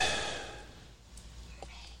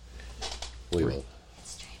We will.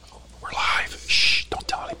 We're live. Shh, don't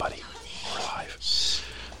tell anybody. We're live.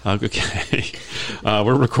 Okay.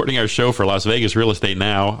 We're recording our show for Las Vegas Real Estate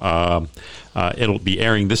Now. It'll be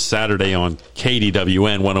airing this Saturday on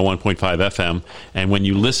KDWN 101.5 FM. And when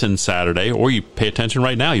you listen Saturday, or you pay attention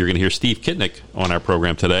right now, you're going to hear Steve Kitnick on our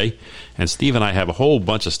program today. And Steve and I have a whole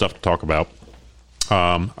bunch of stuff to talk about.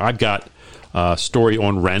 I've got a story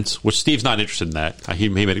on rents, which Steve's not interested in that. He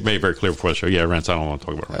made it very clear before the show. Yeah, rents. I don't want to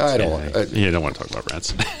talk about rents. I don't want. You don't want to talk about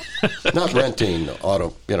rents. Not renting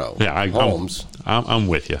homes. I'm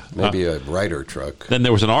with you. Maybe a Ryder truck. Then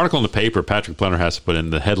there was an article in the paper Patrick Plenner has to put in.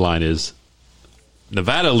 The headline is,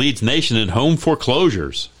 Nevada leads nation in home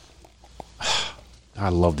foreclosures. I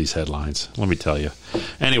love these headlines, let me tell you.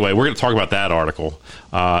 Anyway, we're going to talk about that article.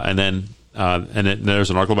 And then there's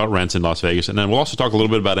an article about rents in Las Vegas. And then we'll also talk a little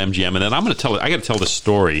bit about MGM. And then I got to tell this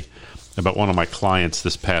story about one of my clients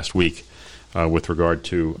this past week with regard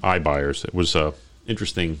to iBuyers. It was a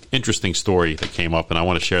interesting story that came up, and I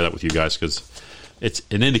want to share that with you guys because it's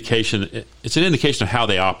an indication of how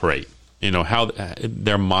they operate, how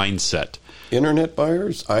their mindset. Internet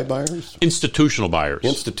buyers, iBuyers? Institutional buyers.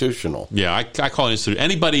 Institutional. Yeah, I call it institutional.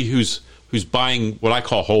 Anybody who's buying what I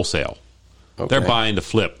call wholesale. Okay. They're buying to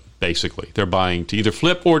flip, basically. They're buying to either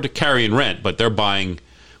flip or to carry and rent, but they're buying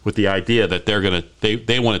with the idea that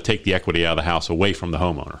they want to take the equity out of the house away from the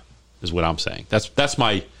homeowner, is what I'm saying. That's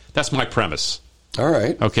my premise. All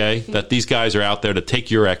right. Okay? That these guys are out there to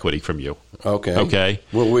take your equity from you. Okay. Okay?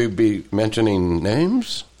 Will we be mentioning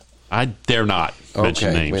names? I dare not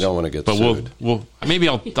mention names. We don't want to get sued. We'll maybe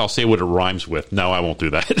I'll say what it rhymes with. No, I won't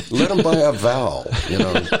do that. Let them buy a vowel,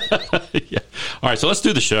 Yeah. All right, so let's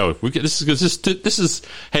do the show. This is.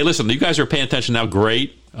 Hey, listen, you guys are paying attention now.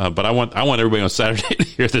 Great, but I want everybody on Saturday to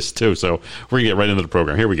hear this too. So we're gonna get right into the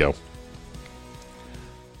program. Here we go.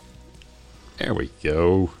 There we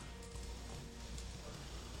go.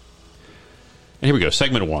 And here we go.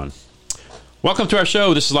 Segment 1. Welcome to our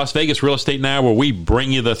show. This is Las Vegas Real Estate Now, where we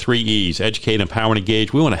bring you the 3 E's: educate, empower, and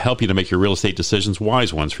engage. We want to help you to make your real estate decisions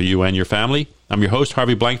wise ones for you and your family. I'm your host,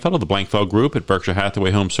 Harvey Blankfeld of the Blankfeld Group at Berkshire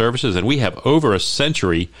Hathaway Home Services, and we have over a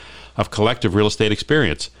century of collective real estate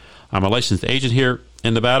experience. I'm a licensed agent here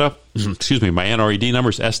in Nevada. Excuse me. My NRED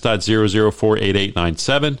number is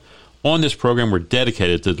S.0048897. On this program, we're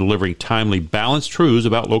dedicated to delivering timely, balanced truths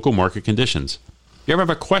about local market conditions. If you ever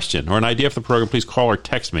have a question or an idea for the program, please call or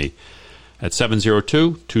text me at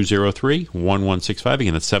 702-203-1165.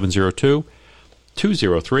 Again, that's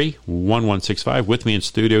 702-203-1165. With me in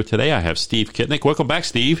studio today, I have Steve Kitnick. Welcome back,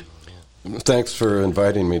 Steve. Thanks for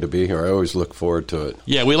inviting me to be here. I always look forward to it.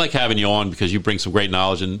 Yeah, we like having you on because you bring some great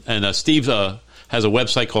knowledge. And Steve has a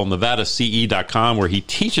website called NevadaCE.com where he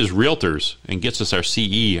teaches realtors and gets us our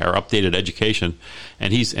CE, our updated education.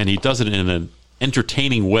 And he does it in an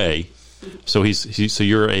entertaining way. So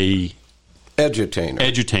you're a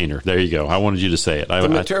edutainer. There you go. I wanted you to say it. The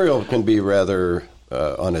material can be rather,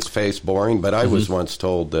 on its face, boring, but I was once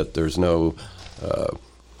told that there's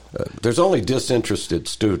only disinterested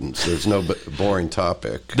students. There's no boring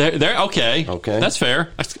topic. Okay. That's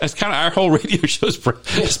fair. That's kind of our whole radio show's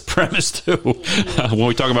premise, too. When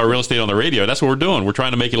we talk about real estate on the radio, that's what we're doing. We're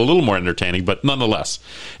trying to make it a little more entertaining, but nonetheless,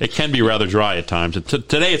 it can be rather dry at times.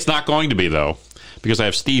 Today, it's not going to be, though, because I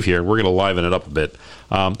have Steve here. We're going to liven it up a bit.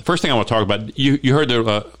 The first thing I want to talk about, you heard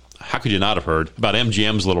how could you not have heard about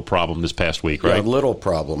MGM's little problem this past week, right? Yeah, little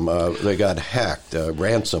problem. They got hacked,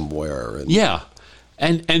 ransomware. Yeah.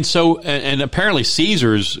 And so apparently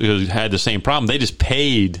Caesars had the same problem. They just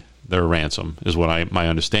paid their ransom, is what my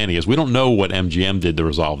understanding is. We don't know what MGM did to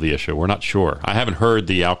resolve the issue. We're not sure. I haven't heard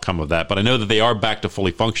the outcome of that, but I know that they are back to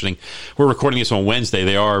fully functioning. We're recording this on Wednesday.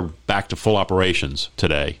 They are back to full operations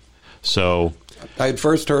today. So I had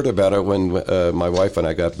first heard about it when my wife and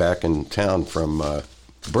I got back in town from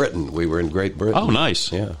Britain. We were in Great Britain. Oh,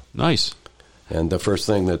 nice. Yeah. Nice. And the first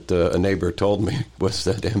thing that a neighbor told me was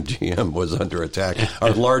that MGM was under attack, our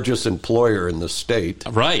largest employer in the state.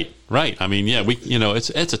 Right. I mean, yeah, it's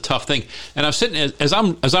a tough thing. And I was sitting as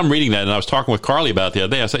I'm reading that, and I was talking with Carly about it the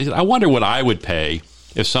other day. I said, I wonder what I would pay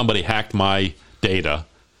if somebody hacked my data.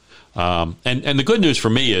 And the good news for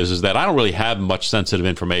me is that I don't really have much sensitive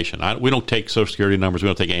information. We don't take Social Security numbers. We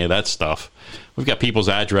don't take any of that stuff. We've got people's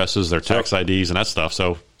addresses, their tax IDs, and that stuff.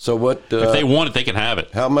 So what if they want it, they can have it.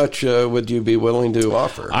 How much would you be willing to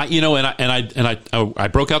offer? I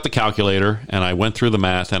broke out the calculator and I went through the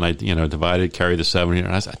math and I divided, carried the 70,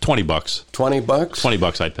 and I said $20. $20?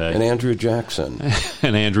 $20 I'd pay. And Andrew Jackson.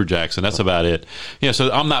 That's about it. Yeah, so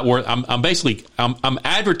I'm not worth. I'm basically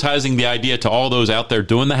advertising the idea to all those out there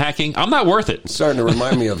doing the hacking. I'm not worth it. It's starting to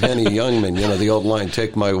remind me of Henny Youngman. The old line: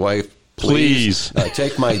 "Take my wife, Please.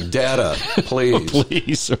 Take my data, please.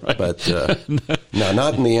 Please. Right. But no,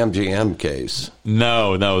 not in the MGM case.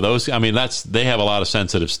 No. Those. I mean, they have a lot of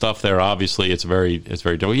sensitive stuff there. Obviously, it's very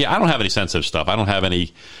difficult. Yeah, I don't have any sensitive stuff. I don't have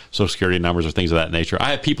any Social Security numbers or things of that nature.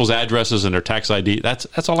 I have people's addresses and their tax ID.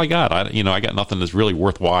 That's all I got. I got nothing that's really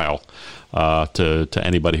worthwhile to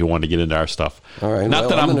anybody who wanted to get into our stuff. All right. Not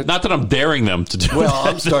that I'm daring them to do. Well,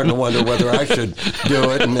 I'm starting to wonder whether I should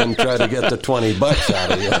do it and then try to get the $20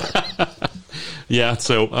 out of you. Yeah.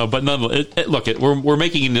 So, but nonetheless, look, we're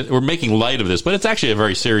making light of this, but it's actually a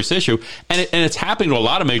very serious issue, and it's happening to a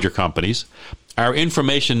lot of major companies. Our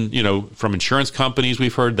information, from insurance companies,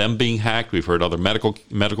 we've heard them being hacked. We've heard other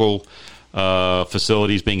medical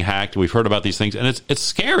facilities being hacked. We've heard about these things, and it's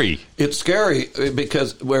scary. It's scary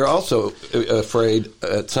because we're also afraid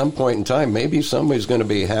at some point in time maybe somebody's going to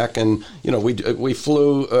be hacking. We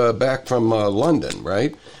flew back from London,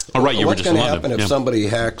 right? Oh, right. You were What's just going to happen if somebody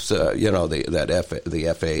hacks, the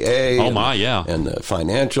FAA? Oh my, yeah, and the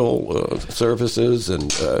financial services,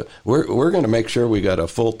 and we're going to make sure we got a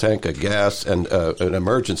full tank of gas and an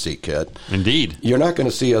emergency kit. Indeed, you're not going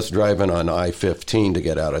to see us driving on I-15 to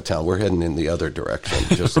get out of town. We're heading in the other direction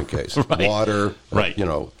just in case. Right. Water, right?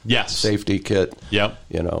 Yes, safety kit. Yep.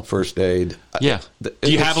 First aid. Yeah. Do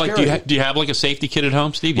you have like a safety kit at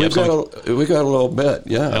home, Steve? We got a little bit.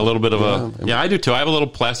 Yeah, a little bit of I do too. I have a little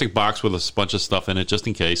plastic box with a bunch of stuff in it just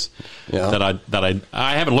in case. Yeah. That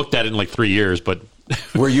I haven't looked at it in like 3 years, but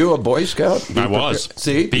were you a Boy Scout? I was.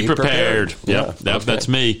 See, be prepared. Yep, okay. That's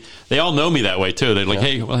me. They all know me that way too. They're like,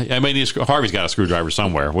 hey, I may need Harvey's got a screwdriver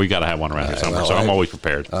somewhere. We got to have one around here somewhere. So I'm always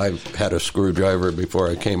prepared. I've had a screwdriver before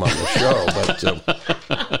I came on the show,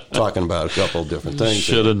 but talking about a couple of different things.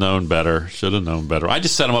 Should have known better. I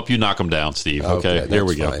just set them up. You knock them down, Steve. Okay, here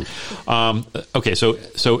we go. Okay, so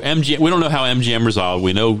MGM. We don't know how MGM resolved.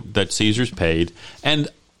 We know that Caesars paid, and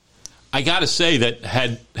I got to say that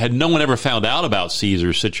had no one ever found out about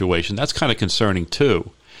Caesar's situation, that's kind of concerning too.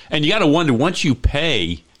 And you got to wonder, once you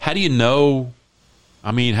pay, how do you know?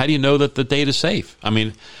 I mean, how do you know that the data's safe? I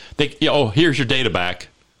mean, here's your data back.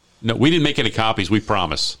 No, we didn't make any copies. We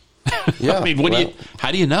promise. Yeah. I mean,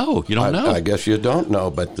 how do you know? You don't know. I guess you don't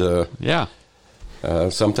know, but yeah.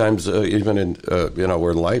 Sometimes even in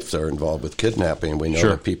where lives are involved with kidnapping, we know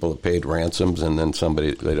that people have paid ransoms, and then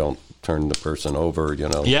they don't turn the person over.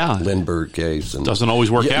 Lindbergh case, and doesn't always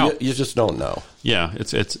work out. You just don't know. Yeah,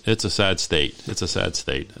 it's a sad state. It's a sad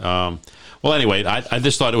state. Well, anyway, I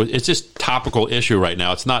just thought it's just topical issue right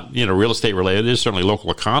now. It's not real estate related. It is certainly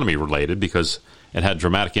local economy related because it had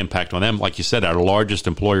dramatic impact on them. Like you said, our largest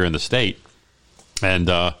employer in the state, and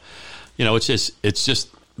it's just.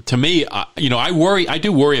 To me, I worry. I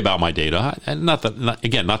do worry about my data, and not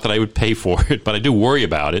that I would pay for it, but I do worry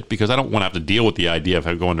about it because I don't want to have to deal with the idea of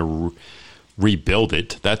going to rebuild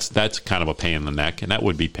it. That's kind of a pain in the neck, and that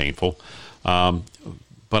would be painful. But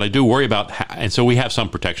I do worry about, and so we have some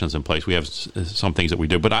protections in place. We have some things that we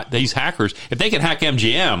do. But these hackers, if they can hack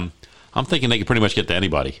MGM, I'm thinking they can pretty much get to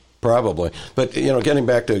anybody. Probably. But, getting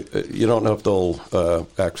back to, you don't know if they'll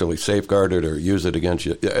actually safeguard it or use it against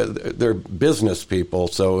you. They're business people,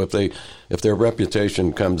 so if their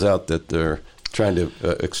reputation comes out that they're trying to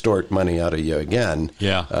extort money out of you again,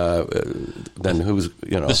 then who's,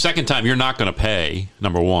 The second time, you're not going to pay,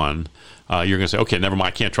 number one. You're going to say, okay, never mind,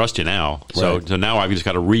 I can't trust you now. So now I've just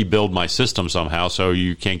got to rebuild my system somehow so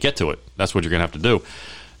you can't get to it. That's what you're going to have to do.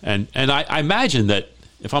 And I imagine that,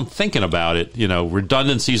 if I'm thinking about it,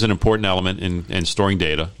 redundancy is an important element in storing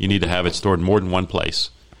data. You need to have it stored in more than one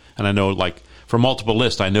place. And I know, like, for multiple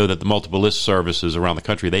list, I know that the multiple list services around the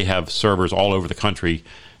country, they have servers all over the country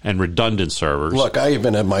and redundant servers. Look, I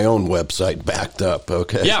even have my own website backed up,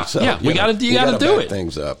 okay? Yeah, so, you got to do it.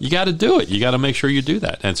 Things up. You got to do it. You got to make sure you do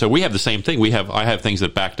that. And so we have the same thing. I have things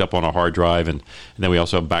that backed up on a hard drive, and then we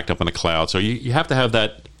also have backed up in the cloud. So you have to have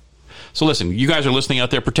that. So listen, you guys are listening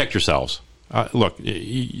out there, protect yourselves. Look,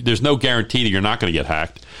 there's no guarantee that you're not going to get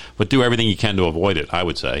hacked, but do everything you can to avoid it, I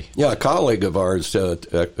would say. Yeah, a colleague of ours,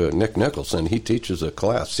 Nick Nicholson, he teaches a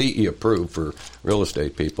class, CE approved, for real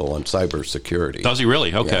estate people on cybersecurity. Does he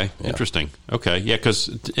really? Okay, yeah. Interesting. Okay, yeah, because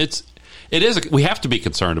we have to be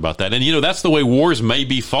concerned about that. And, that's the way wars may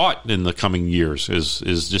be fought in the coming years, is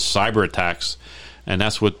just cyber attacks. And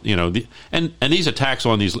that's what, and these attacks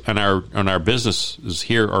on our businesses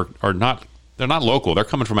here are not. They're not local. They're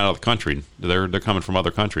coming from out of the country. They're coming from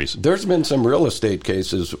other countries. There's been some real estate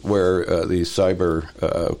cases where these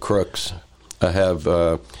cyber crooks have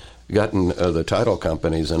gotten the title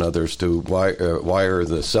companies and others to wire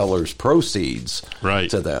the seller's proceeds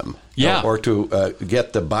to them. Yeah. or to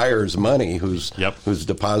get the buyer's money who's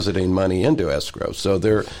depositing money into escrow. So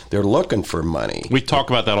they're looking for money. We talk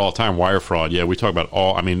about that all the time, wire fraud. Yeah, we talk about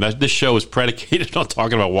this show is predicated on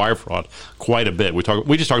talking about wire fraud quite a bit. We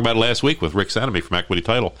just talked about it last week with Rick Sanemy from Equity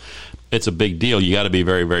Title. It's a big deal. You got to be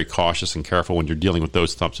very, very cautious and careful when you're dealing with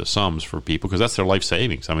those types of sums for people, because that's their life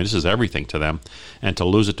savings. I mean, this is everything to them, and to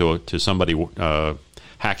lose it to somebody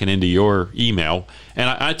hacking into your email. And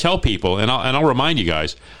I tell people, and I'll remind you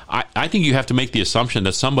guys, I think you have to make the assumption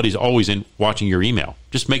that somebody's always watching your email.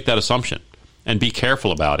 Just make that assumption and be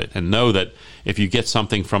careful about it, and know that if you get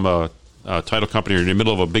something from a title company or in the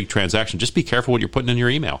middle of a big transaction, just be careful what you're putting in your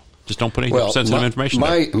email. Just don't put any sensitive information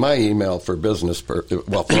there. My email for business, for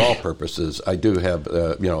all purposes, I do have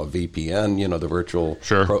a VPN, the virtual,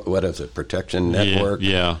 protection network.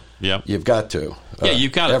 Yeah. You've got to.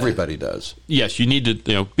 You've got to. Everybody does. Yes, you need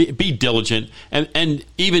to be diligent, and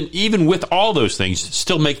even with all those things,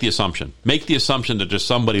 still make the assumption. Make the assumption that there's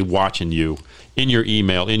somebody watching you in your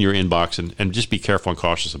email, in your inbox, and just be careful and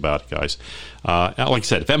cautious about it, guys. Like I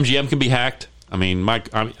said, if MGM can be hacked, I mean,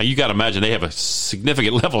 you got to imagine they have a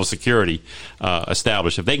significant level of security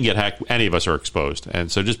established. If they can get hacked, any of us are exposed. And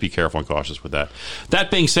so just be careful and cautious with that. That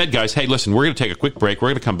being said, guys, hey, listen, we're going to take a quick break. We're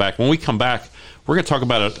going to come back. When we come back, we're going to talk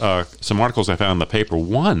about some articles I found in the paper.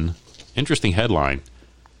 One interesting headline: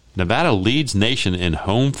 Nevada leads nation in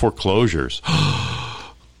home foreclosures.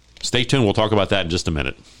 Stay tuned. We'll talk about that in just a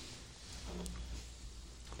minute.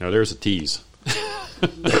 Now, there's a tease.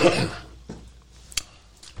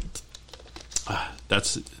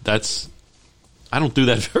 That's I don't do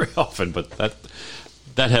that very often, but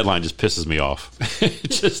that headline just pisses me off.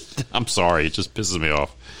 I'm sorry, it just pisses me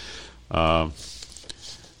off.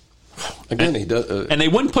 Again, he does, and they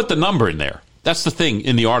wouldn't put the number in there. That's the thing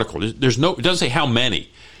in the article. It doesn't say how many.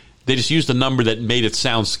 They just used the number that made it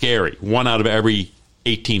sound scary. 1 out of every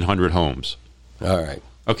 1,800 homes. All right.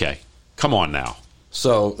 Okay, come on now.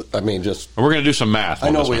 So, I mean, we're going to do some math.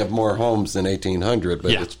 I know we have more homes than 1,800,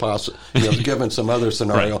 but it's possible, given some other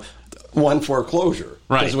scenario, right. One foreclosure,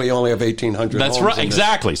 because we only have 1,800 That's homes. Right,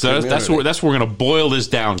 exactly. So that's where we're going to boil this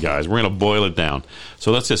down, guys. We're going to boil it down.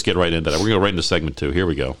 So let's just get right into that. We're going to go right into segment 2. Here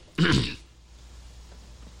we go.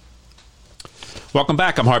 Welcome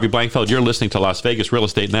back. I'm Harvey Blankfeld. You're listening to Las Vegas Real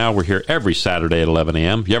Estate Now. We're here every Saturday at 11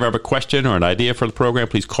 a.m. If you ever have a question or an idea for the program,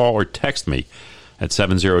 please call or text me at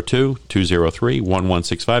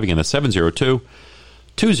 702-203-1165. Again, that's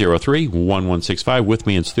 702-203-1165. With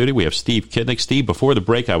me in studio, we have Steve Kitnick. Steve, before the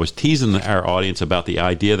break, I was teasing our audience about the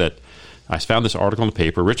idea that I found this article in the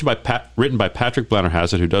paper written by Patrick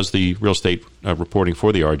Blennerhassett, who does the real estate reporting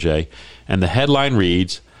for the RJ. And the headline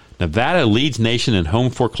reads, Nevada leads nation in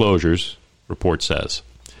home foreclosures, report says.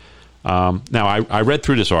 Now, I read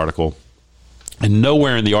through this article, and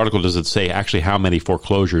nowhere in the article does it say actually how many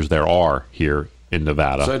foreclosures there are here in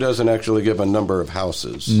Nevada. So it doesn't actually give a number of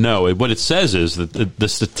houses. No, what it says is that the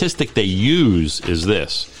statistic they use is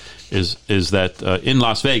this, is that in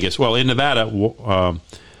Las Vegas, in Nevada, 1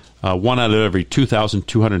 out of every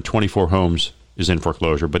 2,224 homes is in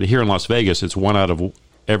foreclosure. But here in Las Vegas, it's 1 out of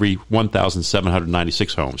every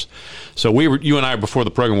 1,796 homes. So you and I, before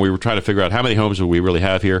the program, we were trying to figure out how many homes do we really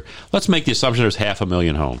have here. Let's make the assumption there's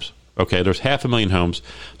 500,000 homes. Okay, there's 500,000 homes.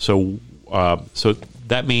 So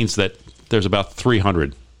that means that there's about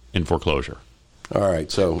 300 in foreclosure. All right,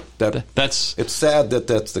 so it's sad that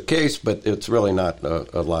that's the case, but it's really not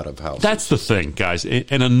a lot of houses. That's the thing, guys.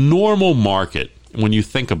 In a normal market, when you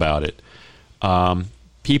think about it,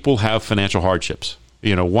 people have financial hardships.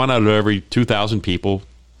 1 out of every 2,000 people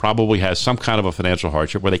probably has some kind of a financial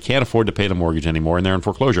hardship where they can't afford to pay the mortgage anymore, and they're in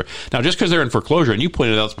foreclosure. Now, just because they're in foreclosure, and you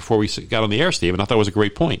pointed out this before we got on the air, Steve, and I thought it was a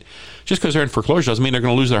great point, just because they're in foreclosure doesn't mean they're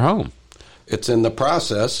going to lose their home. It's in the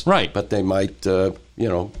process, right? But they might,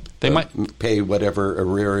 they might pay whatever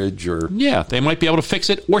arrearage or they might be able to fix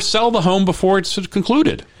it or sell the home before it's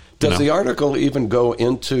concluded. Does the article even go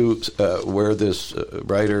into where this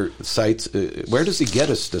writer cites? Where does he get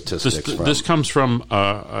his statistics from? This comes from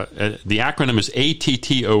the acronym is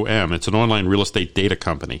ATTOM. It's an online real estate data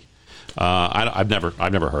company. I've never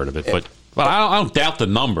heard of it, but I don't doubt the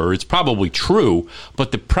number. It's probably true,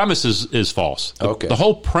 but the premise is false. The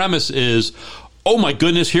whole premise is, oh my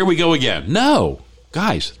goodness, here we go again. No,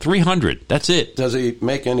 guys, 300. That's it. Does he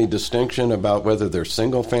make any distinction about whether they're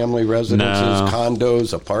single-family residences,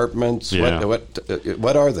 condos, apartments? Yeah.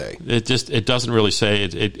 What are they? It doesn't really say.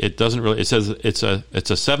 It doesn't really. It says it's a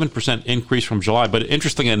 7% increase from July, but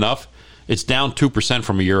interestingly enough, it's down 2%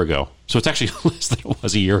 from a year ago. So it's actually less than it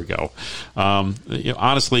was a year ago.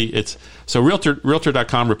 Honestly, it's so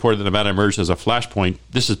Realtor.com reported that Nevada emerged as a flashpoint.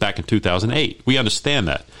 This is back in 2008. We understand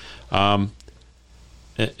that.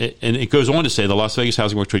 And it goes on to say the Las Vegas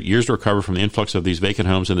housing market took years to recover from the influx of these vacant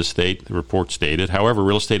homes in the state, the report stated. However,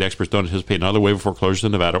 real estate experts don't anticipate another wave of foreclosures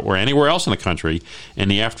in Nevada or anywhere else in the country. In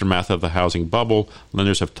the aftermath of the housing bubble,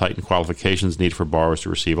 lenders have tightened qualifications needed for borrowers to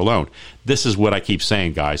receive a loan. This is what I keep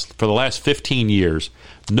saying, guys. For the last 15 years,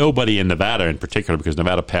 nobody in Nevada in particular, because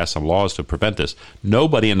Nevada passed some laws to prevent this,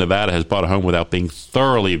 nobody in Nevada has bought a home without being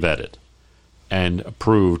thoroughly vetted and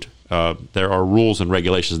approved. There are rules and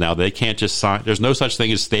regulations now. They can't just sign. There's no such thing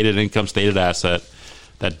as stated income, stated asset.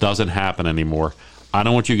 That doesn't happen anymore. I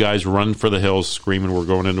don't want you guys running for the hills screaming we're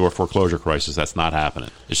going into a foreclosure crisis. That's not happening.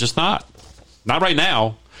 It's just not. Not right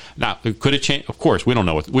now. Now, could it change? Of course, we don't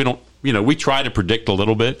know. We try to predict a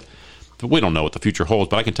little bit, but we don't know what the future holds.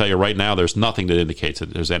 But I can tell you right now, there's nothing that indicates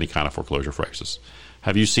that there's any kind of foreclosure crisis.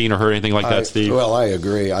 Have you seen or heard anything like that, Steve? Well, I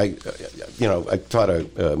agree. I taught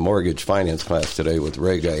a mortgage finance class today with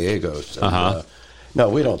Ray Gallegos. And, no,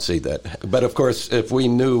 we don't see that. But, of course, if we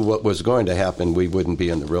knew what was going to happen, we wouldn't be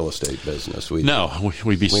in the real estate business. We'd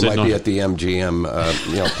be sitting might be at the MGM,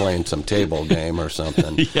 playing some table game or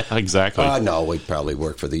something. Yeah, exactly. No, we'd probably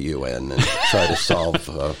work for the UN and try to solve,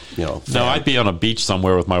 No, I'd be on a beach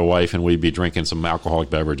somewhere with my wife, and we'd be drinking some alcoholic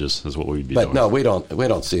beverages is what we'd be doing. But, no, we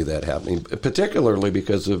don't see that happening, particularly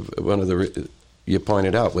because of one of the you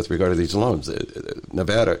pointed out with regard to these loans.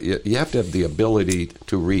 Nevada, you have to have the ability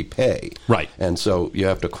to repay. Right. And so you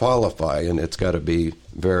have to qualify, and it's got to be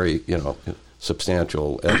very,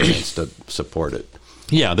 substantial evidence to support it.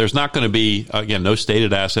 Yeah, there's not going to be, again, no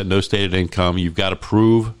stated asset, no stated income. You've got to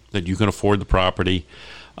prove that you can afford the property,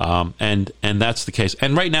 and that's the case.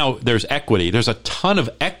 And right now, there's equity. There's a ton of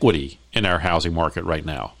equity in our housing market right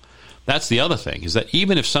now. That's the other thing, is that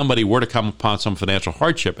even if somebody were to come upon some financial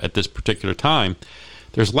hardship at this particular time,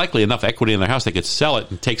 there's likely enough equity in their house they could sell it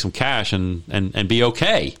and take some cash and be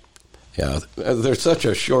okay. Yeah, there's such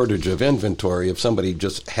a shortage of inventory. If somebody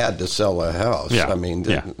just had to sell a house, yeah.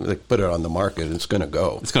 They put it on the market, and it's going to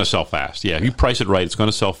go. It's going to sell fast. Yeah, if you price it right, it's going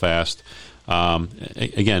to sell fast.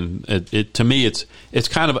 Again, to me, it's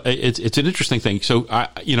kind of it's an interesting thing. So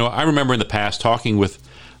I remember in the past talking with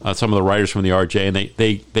some of the writers from the RJ,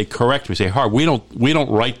 and they correct me, say, "Harv, we don't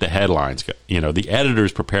write the headlines. The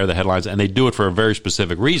editors prepare the headlines, and they do it for a very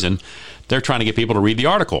specific reason. They're trying to get people to read the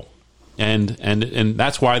article, and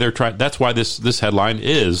that's why that's why this headline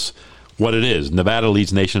is what it is. Nevada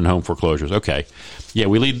leads nation in home foreclosures. Okay, yeah,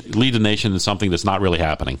 we lead the nation in something that's not really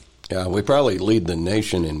happening. Yeah, we probably lead the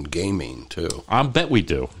nation in gaming, too. I'll bet we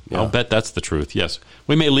do. Yeah. I'll bet that's the truth, yes.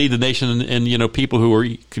 We may lead the nation in people who are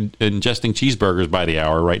ingesting cheeseburgers by the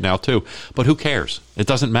hour right now, too. But who cares? It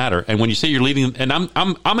doesn't matter. And when you say you're leading, and I'm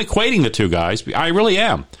equating the two, guys. I really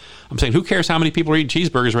am. I'm saying, who cares how many people are eating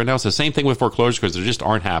cheeseburgers right now? It's the same thing with foreclosures because they just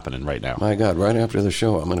aren't happening right now. My God, right after the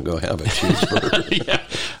show, I'm going to go have a cheeseburger. Yeah.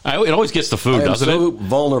 It always gets the food, doesn't it? I'm so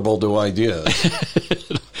vulnerable to ideas.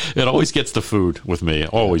 It always gets the food with me. It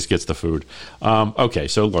always gets the food. Okay,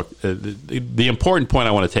 so look, the important point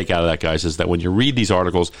I want to take out of that, guys, is that when you read these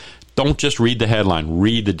articles, don't just read the headline,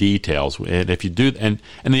 read the details. And if you do, and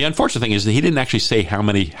the unfortunate thing is that he didn't actually say how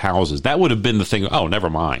many houses. That would have been the thing. Oh, never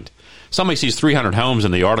mind. Somebody sees 300 homes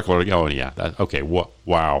in the article, and oh yeah, okay,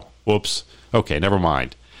 wow, whoops, okay, never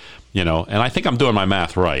mind. And I think I'm doing my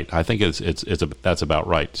math right. I think that's about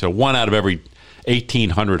right. So 1 out of every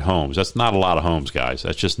 1,800 homes. That's not a lot of homes, guys.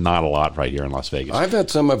 That's just not a lot right here in Las Vegas. I've had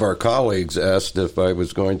some of our colleagues asked if I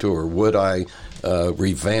was going to, or would I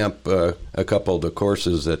revamp a couple of the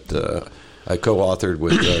courses that I co-authored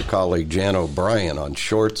with colleague Jan O'Brien on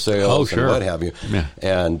short sales and what have you. Yeah.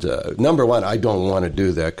 And number one, I don't want to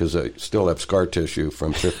do that because I still have scar tissue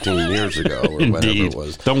from 15 years ago or whenever it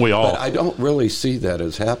was. Don't we all? But I don't really see that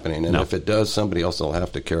as happening. And if it does, somebody else will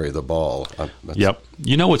have to carry the ball. Yep.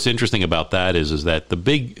 You know what's interesting about that is that the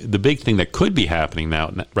big thing that could be happening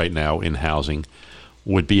right now in housing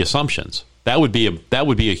would be assumptions. That would be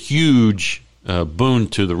a huge boon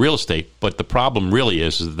to the real estate, but the problem really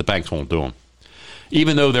is that the banks won't do them.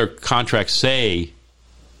 Even though their contracts say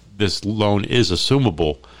this loan is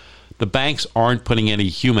assumable, the banks aren't putting any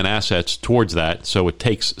human assets towards that, so it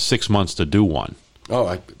takes 6 months to do one. Oh,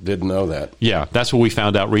 I didn't know that. Yeah, that's what we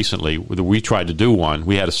found out recently. We tried to do one.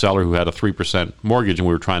 We had a seller who had a 3% mortgage, and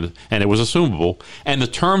we were trying to, and it was assumable. And the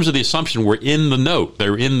terms of the assumption were in the note;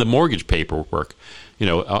 they're in the mortgage paperwork.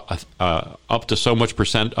 Up to so much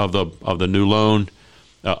percent of the new loan,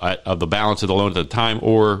 of the balance of the loan at the time,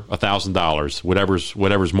 or $1,000,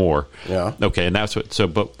 whatever's more. Yeah. Okay, and that's what. So,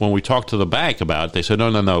 but when we talked to the bank about it, they said,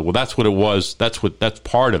 no. Well, that's what it was. That's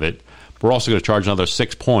part of it. We're also going to charge another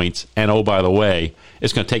 6 points. And oh, by the way,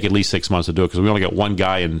 it's going to take at least 6 months to do it because we only got one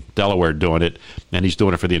guy in Delaware doing it, and he's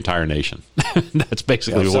doing it for the entire nation. That's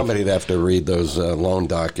basically what somebody'd have to read those loan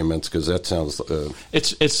documents because that sounds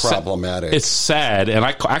it's problematic. It's sad, and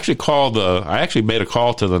I actually made a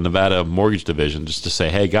call to the Nevada Mortgage Division just to say,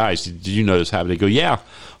 hey guys, did you know this happened? They go, yeah,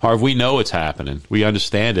 Harv, we know it's happening. We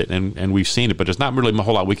understand it, and we've seen it, but there's not really a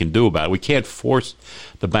whole lot we can do about it. We can't force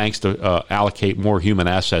the banks to allocate more human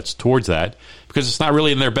assets towards that because it's not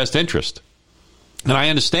really in their best interest. And I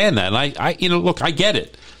understand that, and I look, I get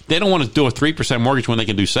it. They don't want to do a 3% mortgage when they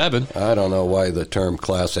can do 7%. I don't know why the term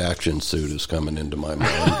class action suit is coming into my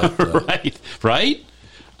mind. But, right.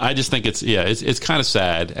 I just think it's kind of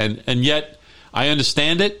sad, and yet I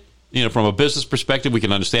understand it. From a business perspective, we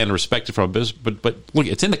can understand and respect it from a business. But look,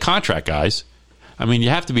 it's in the contract, guys. I mean, you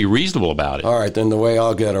have to be reasonable about it. All right, then the way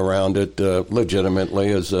I'll get around it legitimately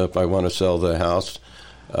is if I want to sell the house.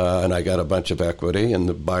 And I got a bunch of equity, and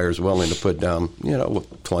the buyer's willing to put down,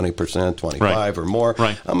 20%, 25 or more.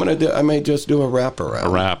 Right. I may just do a wraparound. A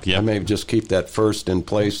wrap, yeah. I may just keep that first in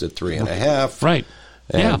place at 3.5. Right.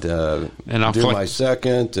 And, and I'll do my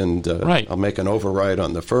second, and right. I'll make an override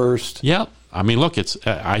on the first. Yeah. I mean, look,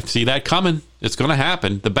 I see that coming. It's going to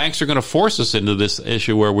happen. The banks are going to force us into this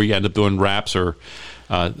issue where we end up doing wraps or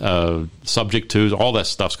subject to. All that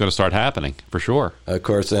stuff's going to start happening for sure. Of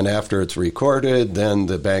course, then after it's recorded, then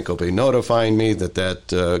the bank will be notifying me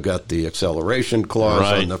that got the acceleration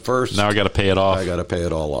clause on the first. Now I got to pay it off. I got to pay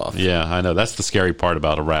it all off. Yeah, I know. That's the scary part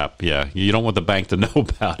about a wrap. Yeah, you don't want the bank to know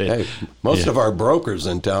about it. Hey, most of our brokers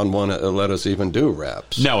in town want to let us even do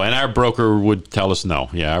wraps. No, and our broker would tell us no.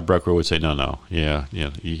 Yeah, our broker would say no. Yeah,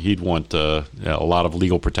 he'd want a lot of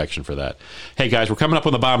legal protection for that. Hey guys, we're coming up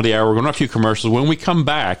on the bottom of the hour. We're going to have a few commercials. When we come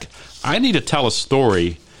back, I need to tell a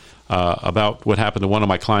story about what happened to one of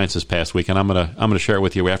my clients this past week, and I'm gonna share it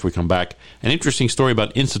with you after we come back. An interesting story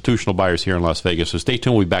about institutional buyers here in Las Vegas. So stay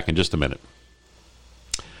tuned. We'll be back in just a minute.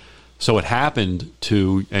 So it happened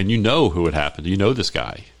to, and you know who it happened to. You know this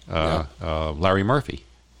guy, Larry Murphy.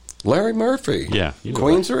 Larry Murphy. Yeah,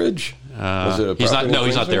 Queensridge. He's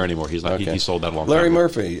not there anymore. He's not. Okay. He sold that a long time Larry ago.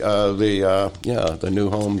 Murphy, the new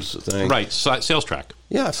homes thing. Right, sales track.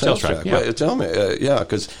 Yeah, sales track. Yeah. But tell me,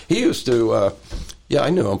 because he used to. I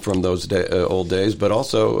knew him from those old days, but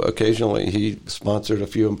also occasionally he sponsored a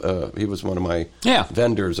few. He was one of my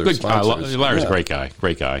vendors or sponsors. Larry's a great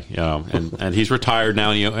guy. And he's retired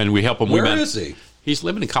now, and we help him. Where is he? He's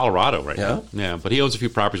living in Colorado right now. Yeah, but he owns a few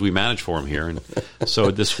properties we manage for him here. And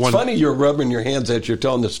so this one... It's funny you're rubbing your hands as you're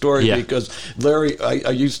telling the story because, Larry,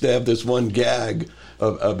 I used to have this one gag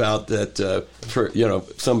about that for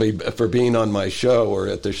somebody for being on my show or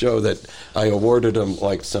at the show that I awarded him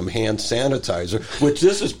like some hand sanitizer, which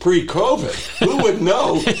this is pre-COVID. Who would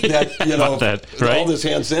know that, right? All this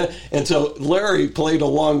hand sanitizer? And so Larry played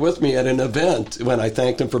along with me at an event when I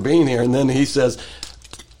thanked him for being here, and then he says,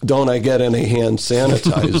 "Don't I get any hand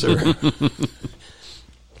sanitizer?"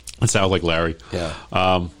 It sounds like Larry. Yeah.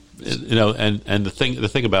 And the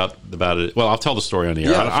thing about it. Well, I'll tell the story on the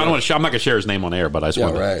air. Yeah, I don't want to. I'm not going to share his name on air, but I just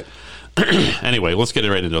want to. Right. Anyway, let's get it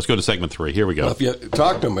right into it. Let's go to segment 3. Here we go. Well, if you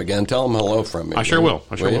talk to him again, tell him hello from me. I sure will.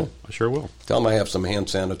 I sure will. Tell him I have some hand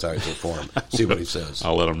sanitizer for him. See what he says.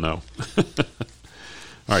 I'll let him know. All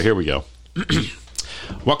right, here we go.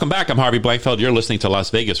 Welcome back. I'm Harvey Blankfeld. You're listening to Las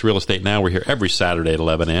Vegas Real Estate Now. We're here every Saturday at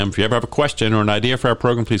 11 a.m. If you ever have a question or an idea for our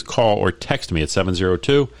program, please call or text me at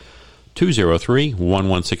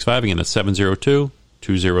 702-203-1165. Again, that's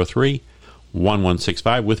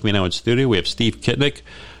 702-203-1165. With me now in studio, we have Steve Kitnick.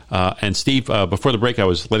 And Steve, before the break, I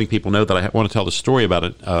was letting people know that I want to tell the story about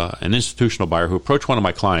an institutional buyer who approached one of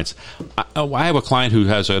my clients. I have a client who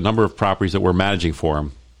has a number of properties that we're managing for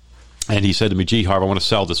him. And he said to me, "Gee, Harv, I want to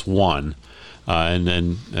sell this one. And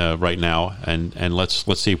then right now, and let's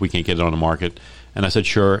see if we can get it on the market." And I said,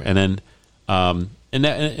 "Sure." And then,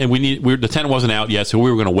 the tenant wasn't out yet, so we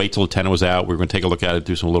were going to wait till the tenant was out. We were going to take a look at it,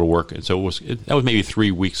 do some little work. And so that was maybe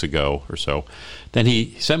 3 weeks ago or so. Then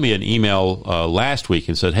he sent me an email last week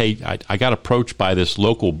and said, "Hey, I got approached by this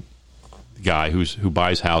local guy who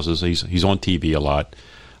buys houses. He's on TV a lot,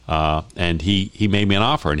 and he made me an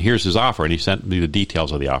offer. And here's his offer." And he sent me the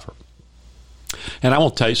details of the offer. And I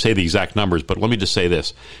won't say the exact numbers, but let me just say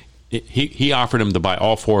this. He offered him to buy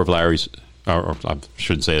all 4 of Larry's, or I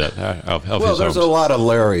shouldn't say that, of his homes. There's a lot of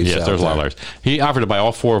Larrys. Yes, there's a lot of Larrys. He offered to buy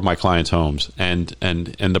all 4 of my clients' homes, and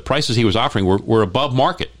the prices he was offering were above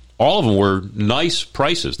market. All of them were nice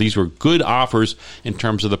prices. These were good offers in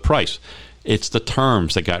terms of the price. It's the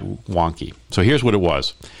terms that got wonky. So here's what it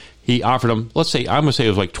was. He offered him, I'm going to say it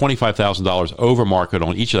was like $25,000 over market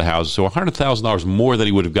on each of the houses, so $100,000 more than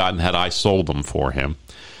he would have gotten had I sold them for him.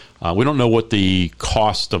 We don't know what the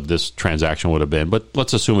cost of this transaction would have been, but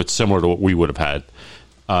let's assume it's similar to what we would have had.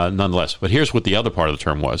 nonetheless. But here's what the other part of the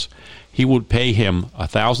term was. He would pay him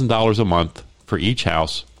 $1,000 a month for each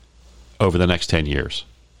house over the next 10 years.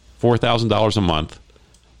 $4,000 a month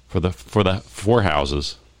for the 4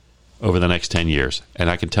 houses over the next 10 years. And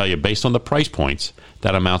I can tell you, based on the price points,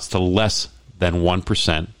 that amounts to less than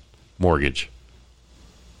 1% mortgage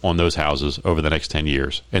on those houses over the next 10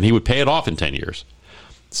 years. And he would pay it off in 10 years.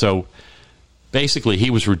 So basically, he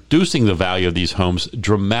was reducing the value of these homes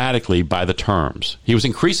dramatically by the terms. He was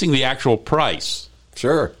increasing the actual price.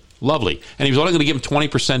 Sure. Lovely. And he was only going to give him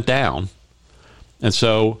 20% down. And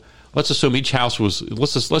so let's assume each house was,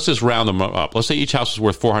 let's just round them up. Let's say each house was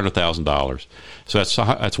worth $400,000. So that's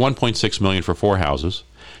 $1.6 million for 4 houses.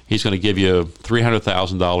 He's going to give you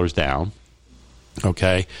 $300,000 down.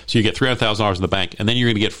 Okay, so you get $300,000 in the bank, and then you're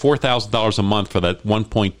going to get $4,000 a month for that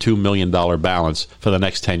 $1.2 million balance for the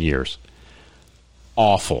next 10 years.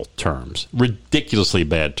 Awful terms, ridiculously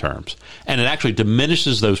bad terms. And it actually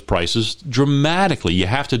diminishes those prices dramatically. You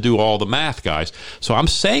have to do all the math, guys. So I'm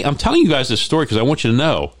telling you guys this story because I want you to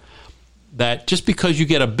know that just because you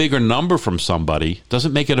get a bigger number from somebody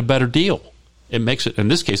doesn't make it a better deal. It makes it, in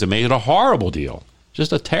this case, it made it a horrible deal,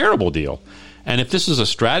 just a terrible deal. And if this is a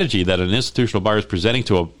strategy that an institutional buyer is presenting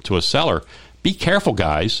to a seller, be careful,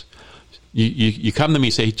 guys. You come to me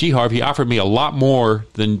and say, gee, Harv, he offered me a lot more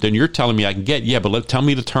than you're telling me I can get. Yeah, but tell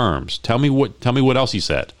me the terms. Tell me what else he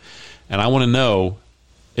said. And I want to know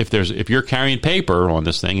if you're carrying paper on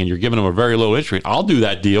this thing and you're giving him a very low interest rate, I'll do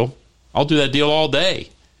that deal. I'll do that deal all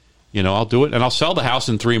day. I'll do it, and I'll sell the house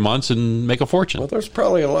in 3 months and make a fortune. Well, there's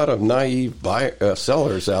probably a lot of naive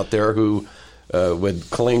sellers out there who would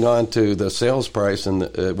cling on to the sales price and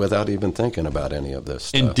without even thinking about any of this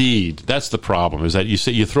stuff. Indeed, that's the problem. Is that you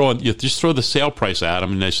just throw the sale price at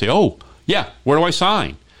them, and they say, "Oh, yeah, where do I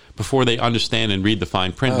sign?" Before they understand and read the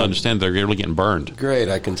fine print and understand they're really getting burned. Great,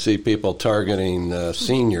 I can see people targeting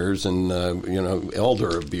seniors and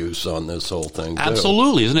elder abuse on this whole thing, too.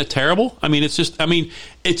 Absolutely, isn't it terrible? I mean,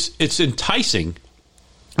 it's enticing,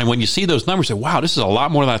 and when you see those numbers, you say, "Wow, this is a lot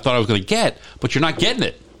more than I thought I was going to get," but you're not getting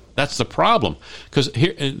it. That's the problem. Because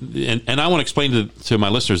here, and I want to explain to my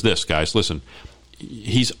listeners this, guys. Listen,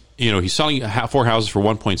 he's selling 4 houses for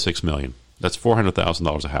 $1.6 million. That's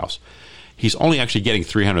 $400,000 a house. He's only actually getting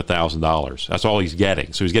 $300,000. That's all he's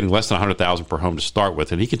getting. So he's getting less than $100,000 per home to start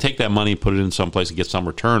with, and he can take that money and put it in someplace and get some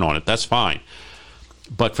return on it. That's fine.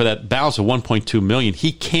 But for that balance of $1.2 million,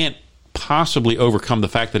 he can't possibly overcome the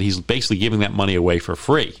fact that he's basically giving that money away for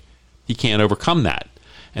free. He can't overcome that.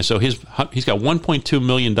 And so he's got $1.2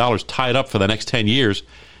 million tied up for the next 10 years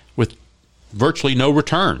with virtually no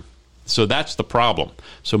return. So that's the problem.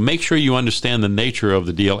 So make sure you understand the nature of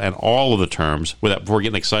the deal and all of the terms before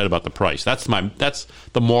getting excited about the price. That's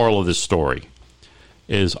the moral of this story,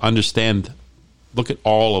 is look at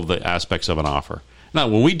all of the aspects of an offer. Now,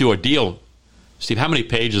 when we do a deal, Steve, how many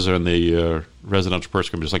pages are in the residential purchase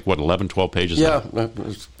agreement? It's like, 11, 12 pages? Yeah,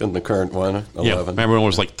 in the current one, 11. Yeah, remember when it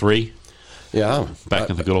was like 3? Yeah. Back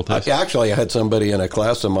in the good old days. Actually, I had somebody in a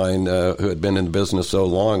class of mine who had been in the business so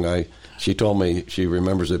long, she told me she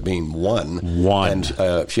remembers it being 1.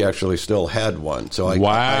 And she actually still had one. So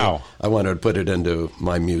I wanted to put it into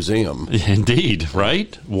my museum. Indeed,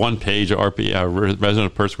 right? 1 page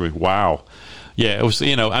resident purchase agreement. Wow. Yeah, it was,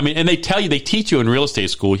 and they teach you in real estate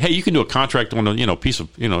school, hey, you can do a contract on a, piece of,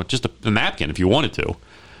 just a napkin if you wanted to.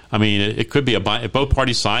 I mean, it could be if both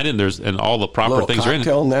parties sign it and all the proper things are in it. A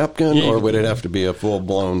cocktail napkin, or would it have to be a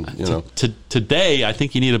full-blown, Today, I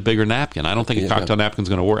think you need a bigger napkin. I don't think a cocktail napkin is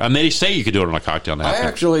going to work. I mean, they say you could do it on a cocktail napkin. I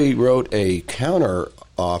actually wrote a counter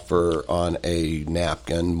offer on a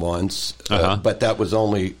napkin once, but that was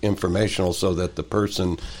only informational so that the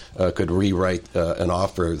person could rewrite an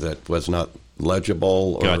offer that was not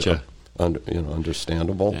legible or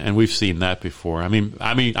understandable. And we've seen that before. I mean,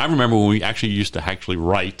 I remember when we actually used to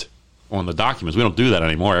write on the documents. We don't do that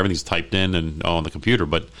anymore. Everything's typed in and on the computer,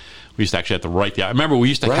 but we used to actually have to write I remember we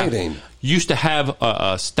used to have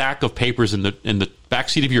a stack of papers in the back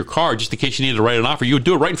seat of your car just in case you needed to write an offer. You would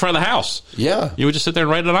do it right in front of the house. Yeah. You would just sit there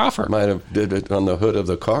and write an offer. Might have did it on the hood of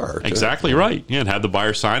the car, too. Exactly right. Yeah, and have the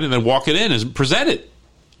buyer sign it and then walk it in and present it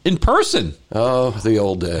in person. Oh, the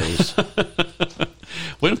old days.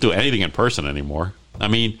 We don't do anything in person anymore. I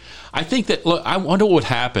mean, I think that, look, I wonder what would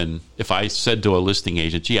happen if I said to a listing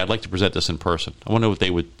agent, gee, I'd like to present this in person. I wonder what they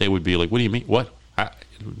would be like, what do you mean? What?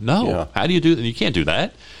 No. Yeah. How do you do that? You can't do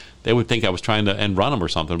that. They would think I was trying to end run them or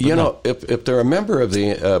something. But if they're a member of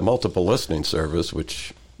the multiple listing service,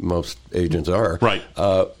 which most agents are, right.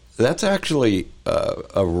 That's actually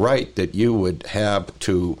a right that you would have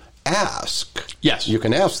to ask. Yes. You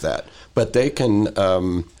can ask that. But they can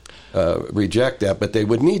reject that, but they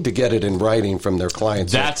would need to get it in writing from their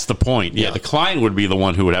clients. That's the point. Yeah, the client would be the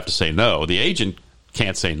one who would have to say no. The agent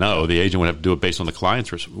can't say no. The agent would have to do it based on the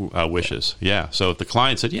client's wishes. Yeah. So if the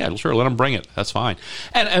client said, "Yeah, sure, let them bring it," that's fine.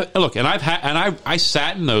 And look, and I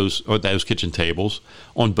sat in those kitchen tables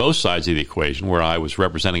on both sides of the equation, where I was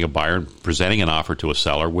representing a buyer and presenting an offer to a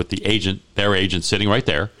seller with their agent sitting right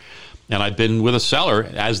there, and I've been with a seller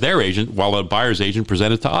as their agent while the buyer's agent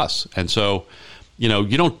presented to us. And so, you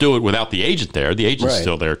don't do it without the agent there. The agent's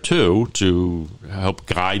still there too to help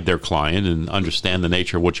guide their client and understand the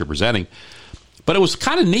nature of what you're presenting. But it was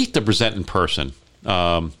kind of neat to present in person.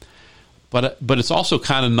 But it's also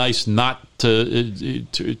kind of nice not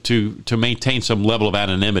to maintain some level of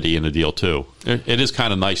anonymity in the deal too. It is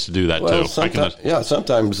kind of nice to do that too.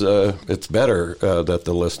 Sometimes it's better that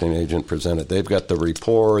the listing agent present it. They've got the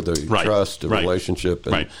rapport, the trust, the relationship,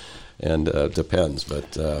 and depends.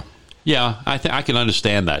 But yeah, I can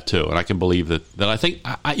understand that too, and I can believe that. I think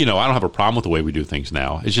I don't have a problem with the way we do things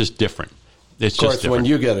now. It's just different. Of course, when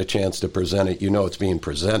you get a chance to present it, it's being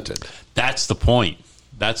presented. That's the point.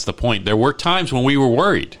 There were times when we were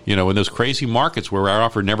worried, in those crazy markets where our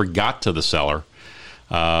offer never got to the seller,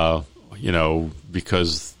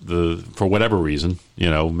 because for whatever reason,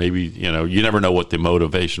 maybe, you never know what the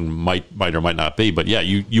motivation might or might not be. But yeah,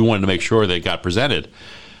 you wanted to make sure that it got presented.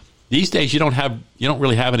 These days, you don't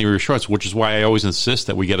really have any reassurance, which is why I always insist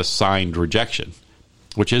that we get a signed rejection,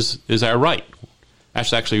 which is our right.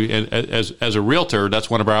 Actually, as a realtor, that's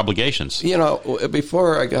one of our obligations.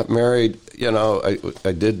 Before I got married,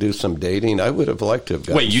 I did do some dating. I would have liked to have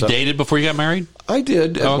gotten Wait, you dated before you got married? I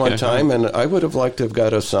did at one time, and I would have liked to have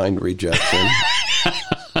got a signed rejection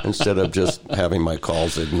instead of just having my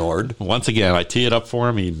calls ignored. Once again, I tee it up for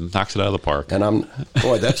him. He knocks it out of the park. And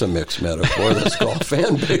that's a mixed metaphor. That's golf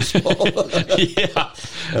and baseball. Yeah.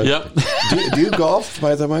 Yep. Do you golf,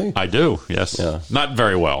 by the way? I do, yes. Yeah. Not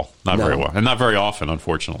very well. Very well. And not very often,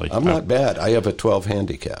 unfortunately. I'm not bad. I have a 12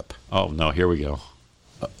 handicap. Oh, no, here we go.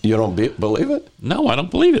 You don't believe it? No, I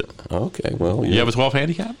don't believe it. Okay, well. You have a 12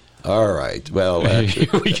 handicap? All right. Well,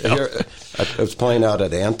 here we go. I was playing out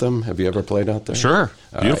at Anthem. Have you ever played out there? Sure.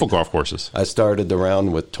 Beautiful golf courses. I started the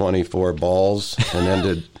round with 24 balls and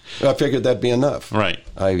ended. I figured that'd be enough. Right.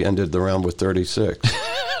 I ended the round with 36.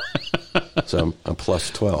 So I'm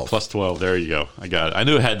plus 12. Plus 12. There you go. I got it. I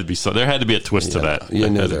knew it had to be so. There had to be a twist to that.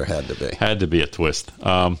 You knew there had to be. Had to be a twist.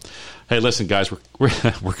 Hey, listen, guys,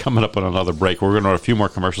 we're coming up on another break. We're going to have a few more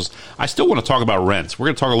commercials. I still want to talk about rents. We're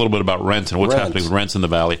going to talk a little bit about rents and what's happening with rents in the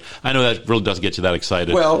Valley. I know that really doesn't get you that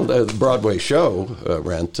excited. Well, the Broadway show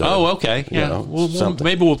rent. Okay. Yeah.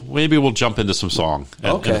 Maybe we'll jump into some song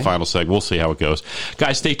in the final segment. We'll see how it goes.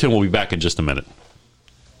 Guys, stay tuned. We'll be back in just a minute.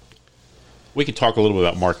 We can talk a little bit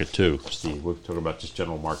about market, too, Steve. We're talking about just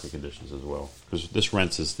general market conditions as well, because this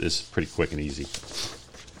rents is pretty quick and easy.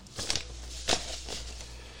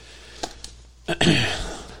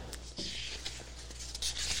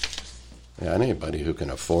 Yeah, anybody who can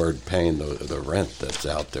afford paying the rent that's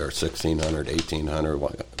out there, $1,600,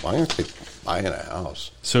 $1,800, why aren't they buying a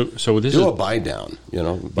house? So this do a buy down.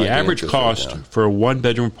 The average cost for a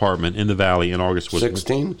one-bedroom apartment in the Valley in August was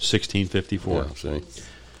 $1,654. Yeah, see.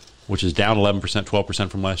 Which is down 11%, 12%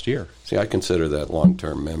 from last year. See, I consider that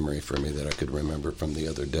long-term memory for me that I could remember from the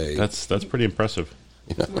other day. That's pretty impressive.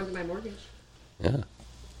 More than my mortgage.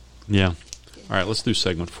 Yeah. All right, let's do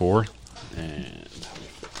segment 4. And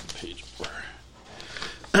page 4.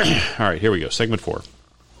 All right, here we go. Segment 4.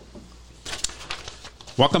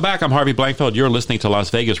 Welcome back. I'm Harvey Blankfeld. You're listening to Las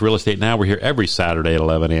Vegas Real Estate Now. We're here every Saturday at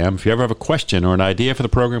 11 a.m. If you ever have a question or an idea for the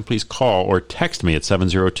program, please call or text me at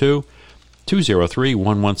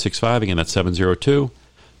 702-203-1165. Again, that's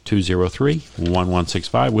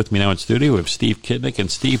 702-203-1165. With me now in studio, we have Steve Kitnick. And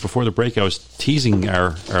Steve, before the break, I was teasing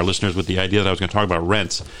our listeners with the idea that I was going to talk about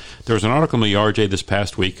rents. There was an article in the RJ this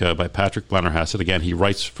past week by Patrick Blennerhassett. Again, he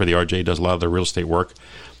writes for the RJ, does a lot of the real estate work.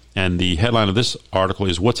 And the headline of this article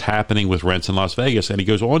is What's Happening with Rents in Las Vegas? And he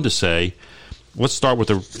goes on to say, let's start with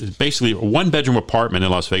basically a one-bedroom apartment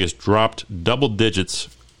in Las Vegas dropped double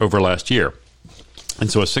digits over last year.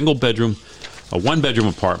 And so a one-bedroom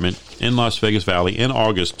apartment in Las Vegas Valley in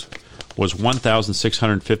August was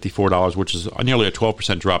 $1,654, which is nearly a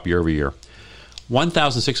 12% drop year over year.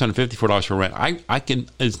 $1,654 for rent.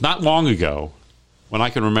 It's not long ago when I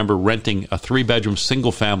can remember renting a three-bedroom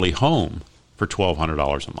single-family home for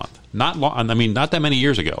 $1,200 a month. Not that many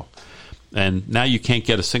years ago. And now you can't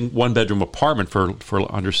get a one-bedroom apartment for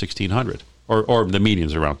under $1,600. Or the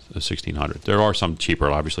median's around $1,600. There are some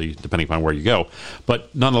cheaper, obviously, depending upon where you go.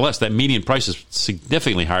 But nonetheless, that median price is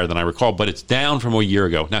significantly higher than I recall, but it's down from a year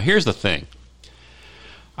ago. Now, here's the thing.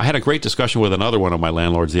 I had a great discussion with another one of my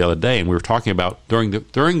landlords the other day, and we were talking about during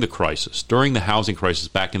the crisis, during the housing crisis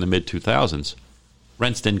back in the mid-2000s,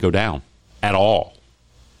 rents didn't go down at all.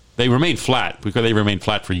 They remained flat because they remained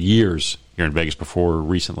flat for years here in Vegas before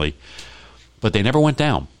recently, but they never went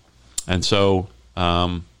down. And so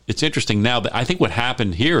it's interesting now that I think what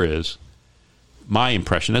happened here is, my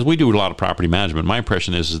impression, as we do a lot of property management, my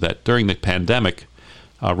impression is that during the pandemic,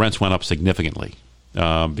 rents went up significantly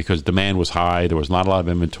because demand was high. There was not a lot of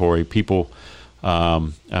inventory. People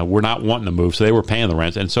were not wanting to move, so they were paying the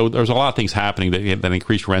rents. And so there was a lot of things happening that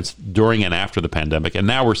increased rents during and after the pandemic. And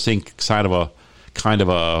now we're seeing kind of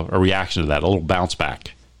a reaction to that, a little bounce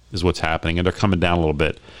back is what's happening, and they're coming down a little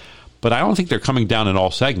bit. But I don't think they're coming down in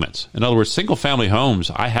all segments. In other words, single-family homes,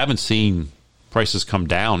 I haven't seen prices come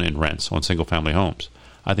down in rents on single-family homes.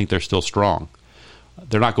 I think they're still strong.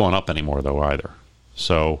 They're not going up anymore, though, either.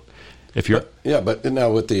 So if you're... But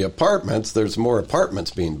now with the apartments, there's more apartments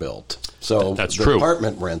being built. So that's the true.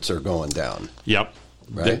 Apartment rents are going down. Yep.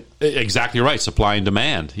 Right? Exactly right. Supply and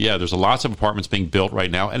demand. Yeah, there's lots of apartments being built right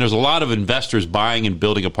now, and there's a lot of investors buying and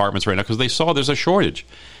building apartments right now because they saw there's a shortage.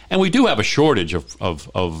 And we do have a shortage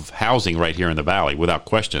of housing right here in the Valley, without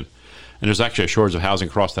question. And there's actually a shortage of housing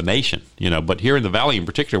across the nation, But here in the Valley in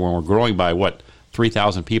particular, when we're growing by,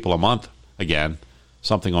 3,000 people a month again,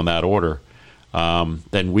 something on that order,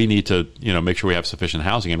 then we need to, make sure we have sufficient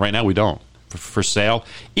housing. And right now we don't. For sale,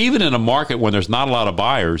 even in a market when there's not a lot of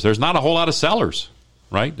buyers, there's not a whole lot of sellers,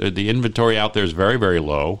 right? The inventory out there is very, very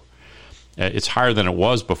low. It's higher than it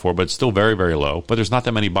was before, but it's still very, very low. But there's not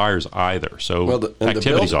that many buyers either. So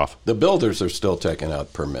activity's off. The builders are still taking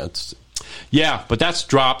out permits. Yeah, but that's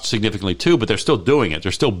dropped significantly too, but they're still doing it.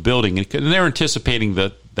 They're still building it, and they're anticipating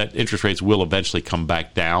that interest rates will eventually come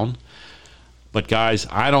back down. But guys,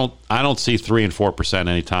 I don't see 3% and 4%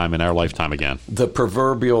 anytime in our lifetime again. The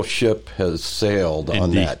proverbial ship has sailed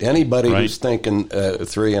on that. Anybody who's thinking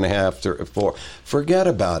 3.5 or 4, forget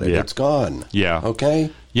about it. Yeah. It's gone. Yeah. Okay.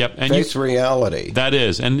 Yep. And face reality. That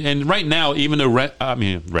is, and right now, even though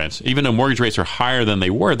rents, even though mortgage rates are higher than they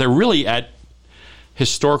were, they're really at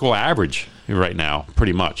historical average right now,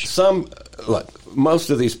 pretty much. Most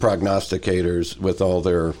of these prognosticators, with all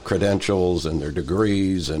their credentials and their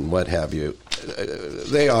degrees and what have you,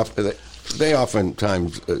 they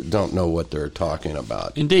oftentimes don't know what they're talking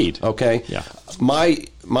about. Indeed. Okay? Yeah.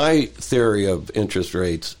 My theory of interest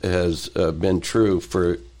rates has been true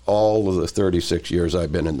for all of the 36 years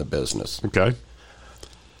I've been in the business. Okay.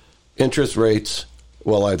 Interest rates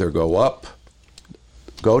will either go up,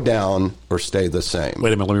 go down, or stay the same.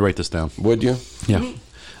 Wait a minute, let me write this down. Would you? Yeah.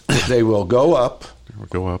 They will go up,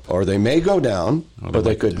 or they may go down, or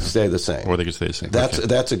they could stay the same. Or they could stay the same.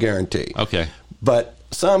 That's a guarantee. Okay. But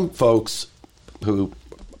some folks who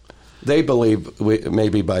they believe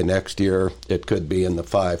maybe by next year it could be in the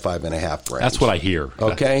 5.5 range. That's what I hear.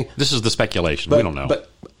 Okay. This is the speculation. We don't know.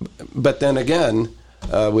 But then again,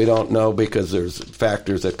 we don't know because there's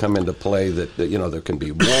factors that come into play that there can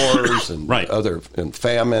be wars and and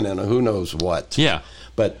famine and who knows what. Yeah.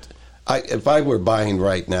 But if I were buying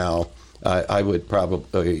right now, I would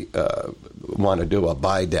probably want to do a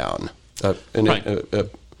buy down, a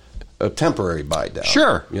temporary buy down.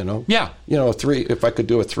 Sure. Yeah. If I could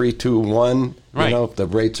do a 3-2-1, if the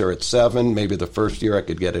rates are at 7, maybe the first year I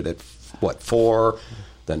could get it at 4,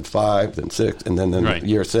 then 5, then 6, and then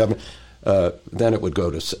year 7. Then it would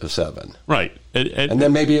go to 7. Right. And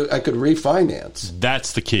then maybe I could refinance.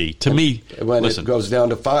 That's the key. To me, when it goes down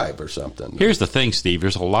to 5 or something. Here's the thing, Steve.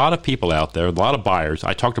 There's a lot of people out there, a lot of buyers.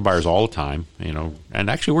 I talk to buyers all the time, and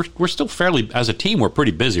actually we're still fairly, as a team, we're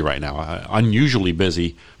pretty busy right now, unusually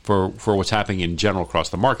busy for what's happening in general across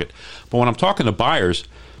the market. But when I'm talking to buyers,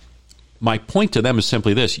 my point to them is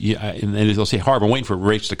simply this, and they'll say, Harv, I'm waiting for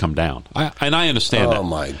rates to come down. And I understand that. Oh,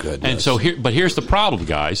 my goodness. And so here's the problem,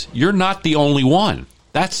 guys. You're not the only one.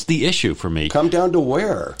 That's the issue for me. Come down to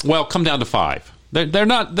where? Well, come down to 5. They're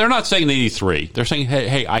not saying they need 3. They're saying,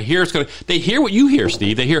 hey, I hear it's going to... They hear what you hear,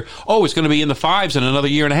 Steve. They hear, it's going to be in the 5s in another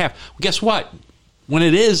year and a half. Well, guess what? When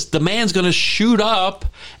it is, demand's going to shoot up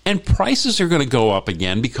and prices are going to go up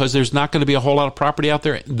again because there's not going to be a whole lot of property out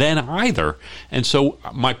there then either. And so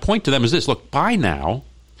my point to them is this. Look, buy now.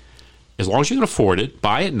 As long as you can afford it,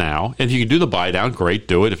 buy it now. And if you can do the buy down, great,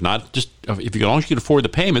 do it. If not, as long as you can afford the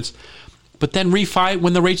payments. But then refi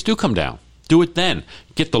when the rates do come down. Do it then.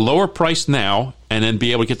 Get the lower price now and then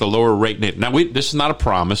be able to get the lower rate. Now, this is not a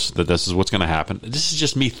promise that this is what's going to happen. This is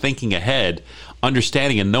just me thinking ahead,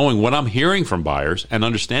 understanding and knowing what I'm hearing from buyers and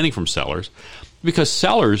understanding from sellers. Because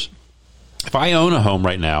sellers, if I own a home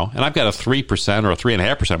right now and I've got a 3% or a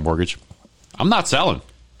 3.5% mortgage, I'm not selling.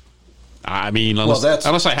 I mean,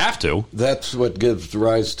 unless I have to. That's what gives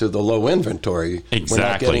rise to the low inventory. Exactly. We're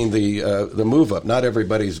not getting the move up. Not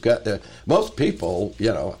everybody's got most people,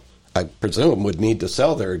 I presume, would need to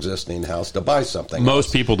sell their existing house to buy something.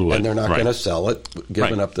 Most people do it. And they're not going to sell it,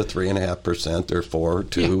 giving up the 3.5% or 4 or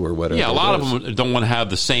 2 or whatever. Yeah, a lot of them don't want to have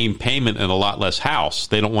the same payment and a lot less house.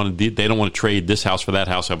 They don't want to trade this house for that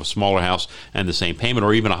house, have a smaller house and the same payment,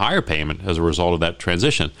 or even a higher payment as a result of that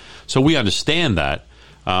transition. So we understand that.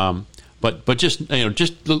 But just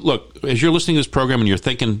look, as you're listening to this program and you're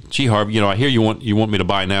thinking, gee, Harv, I hear you want me to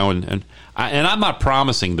buy now, and I'm not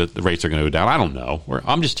promising that the rates are going to go down. I don't know.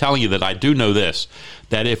 I'm just telling you that I do know this,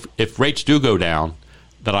 that if rates do go down,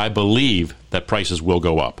 that I believe that prices will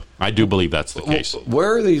go up. I do believe that's the case.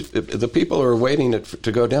 Where are the people who are waiting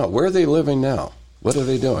to go down? Where are they living now? What are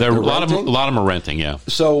they doing? A lot of them are renting, yeah.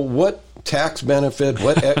 So what tax benefit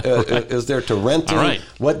is there to renting? All right.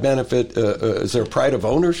 What benefit is there? Pride of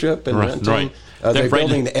ownership in renting? Right. Are they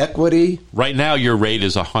building equity? Right now, your rate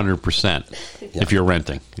is 100% if you're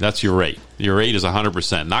renting. That's your rate. Your rate is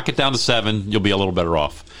 100%. Knock it down to 7, you'll be a little better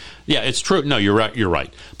off. Yeah, it's true. No, you're right. You're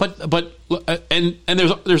right. But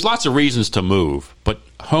there's lots of reasons to move. But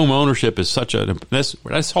home ownership is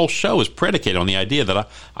this whole show is predicated on the idea that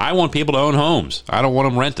I want people to own homes. I don't want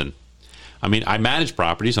them renting. I mean, I manage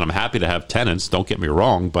properties, and I'm happy to have tenants. Don't get me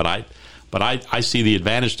wrong, but I see the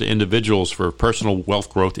advantage to individuals for personal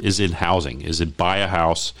wealth growth is in housing. Is it buy a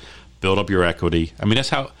house, build up your equity? I mean, that's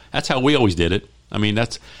how we always did it. I mean,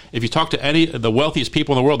 if you talk to any of the wealthiest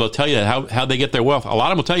people in the world, they'll tell you how they get their wealth. A lot of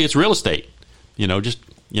them will tell you it's real estate.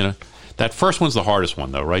 That first one's the hardest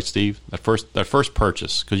one, though, right, Steve? That first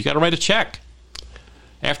purchase, because you got to write a check.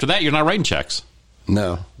 After that, you're not writing checks.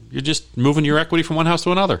 No, you're just moving your equity from one house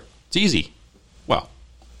to another. It's easy. Well,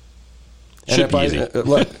 should be easy.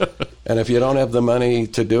 And if you don't have the money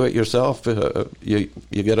to do it yourself, you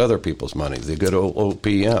get other people's money. The good old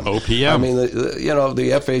OPM. OPM. I mean, the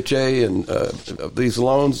FHA and these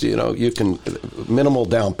loans. You can minimal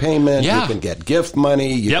down payment. Yeah. You can get gift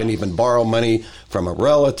money. You can even borrow money from a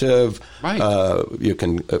relative. Right. You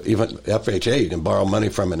can even FHA. You can borrow money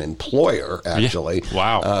from an employer. Actually. Yeah.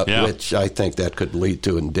 Wow. Which I think that could lead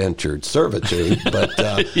to indentured servitude. But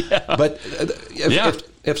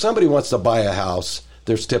if somebody wants to buy a house,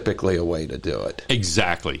 there's typically a way to do it.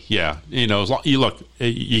 Exactly. Yeah. You got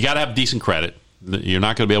to have decent credit. You're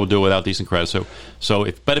not going to be able to do it without decent credit.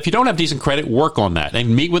 But if you don't have decent credit, work on that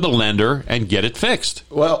and meet with a lender and get it fixed.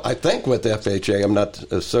 Well, I think with FHA, I'm not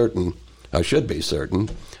certain. I should be certain,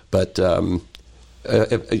 but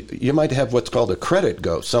you might have what's called a credit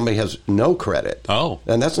ghost. Somebody has no credit. Oh,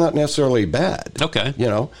 and that's not necessarily bad. Okay.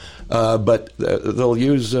 But they'll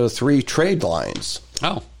use 3 trade lines.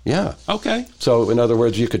 Oh. Yeah. Okay. So, in other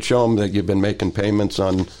words, you could show them that you've been making payments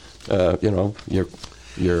on,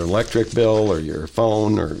 your electric bill or your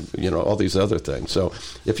phone or, all these other things. So,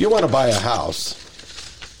 if you want to buy a house,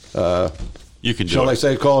 you can do shall it. I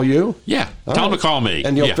say call you? Yeah. Tell them to call me.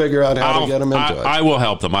 And you'll figure out how to get them into it. I will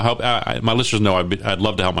help them. I hope my listeners know I'd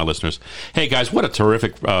love to help my listeners. Hey, guys, what a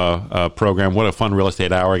terrific program. What a fun real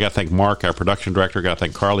estate hour. I got to thank Mark, our production director. I got to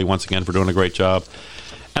thank Carly once again for doing a great job.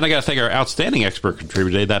 And I got to thank our outstanding expert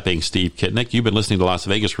contributor today, that being Steve Kitnick. You've been listening to Las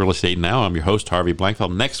Vegas Real Estate Now. I'm your host, Harvey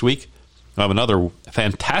Blankfeld. Next week, we'll have another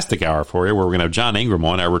fantastic hour for you where we're going to have John Ingram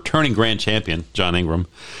on, our returning grand champion, John Ingram.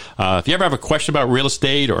 If you ever have a question about real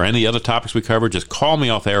estate or any other topics we cover, just call me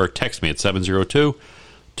off air or text me at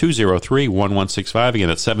 702-203-1165. Again,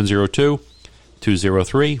 that's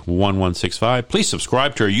 702-203-1165. Please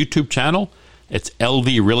subscribe to our YouTube channel. It's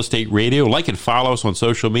LV Real Estate Radio. Like and follow us on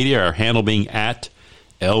social media, our handle being at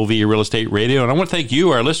LV Real Estate Radio. And I want to thank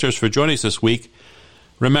you, our listeners, for joining us this week.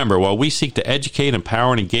 Remember, while we seek to educate,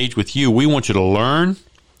 empower, and engage with you, we want you to learn,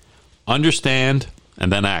 understand,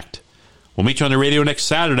 and then act. We'll meet you on the radio next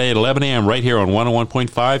Saturday at 11 a.m. right here on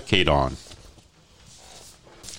 101.5 KDON.